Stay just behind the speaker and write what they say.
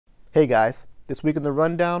Hey guys, this week in the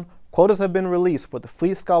rundown, quotas have been released for the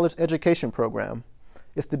Fleet Scholars Education Program.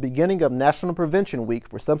 It's the beginning of National Prevention Week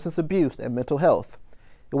for substance abuse and mental health,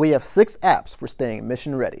 and we have 6 apps for staying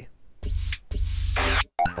mission ready.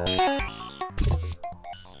 The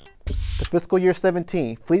fiscal year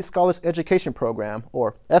 17 Fleet Scholars Education Program,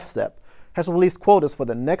 or FSEP, has released quotas for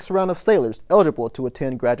the next round of sailors eligible to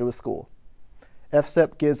attend graduate school.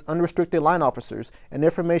 FSEP gives unrestricted line officers and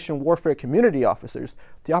information warfare community officers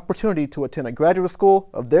the opportunity to attend a graduate school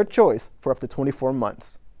of their choice for up to 24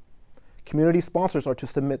 months. Community sponsors are to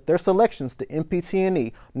submit their selections to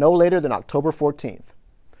NPT&E no later than October 14th.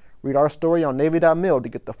 Read our story on Navy.mil to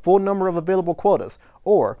get the full number of available quotas,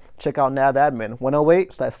 or check out NAVADMIN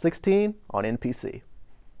 108/16 on NPC.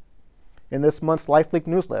 In this month's LifeLink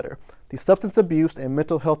newsletter, the Substance Abuse and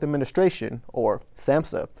Mental Health Administration, or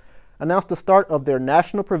SAMHSA, announced the start of their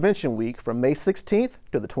National Prevention Week from May 16th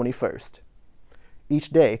to the 21st. Each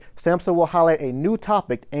day, SAMHSA will highlight a new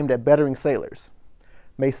topic aimed at bettering sailors.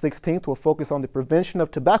 May 16th will focus on the prevention of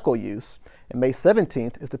tobacco use, and May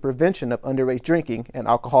 17th is the prevention of underage drinking and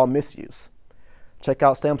alcohol misuse. Check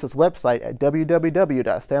out SAMHSA's website at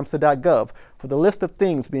www.samhsa.gov for the list of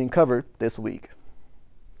things being covered this week.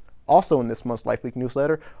 Also in this month's LifeLink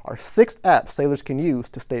newsletter are 6 apps sailors can use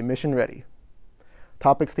to stay mission ready.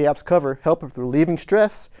 Topics the apps cover help with relieving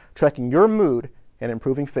stress, tracking your mood, and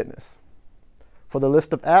improving fitness. For the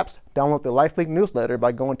list of apps, download the LifeLink newsletter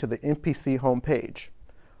by going to the NPC homepage.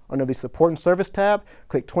 Under the Support and Service tab,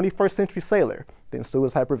 click 21st Century Sailor, then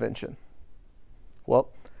Suicide Prevention. Well,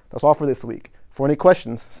 that's all for this week. For any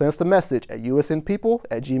questions, send us the message at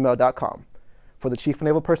usnpeople@gmail.com. For the Chief of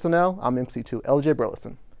Naval Personnel, I'm MC2 LJ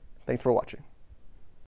Burleson. Thanks for watching.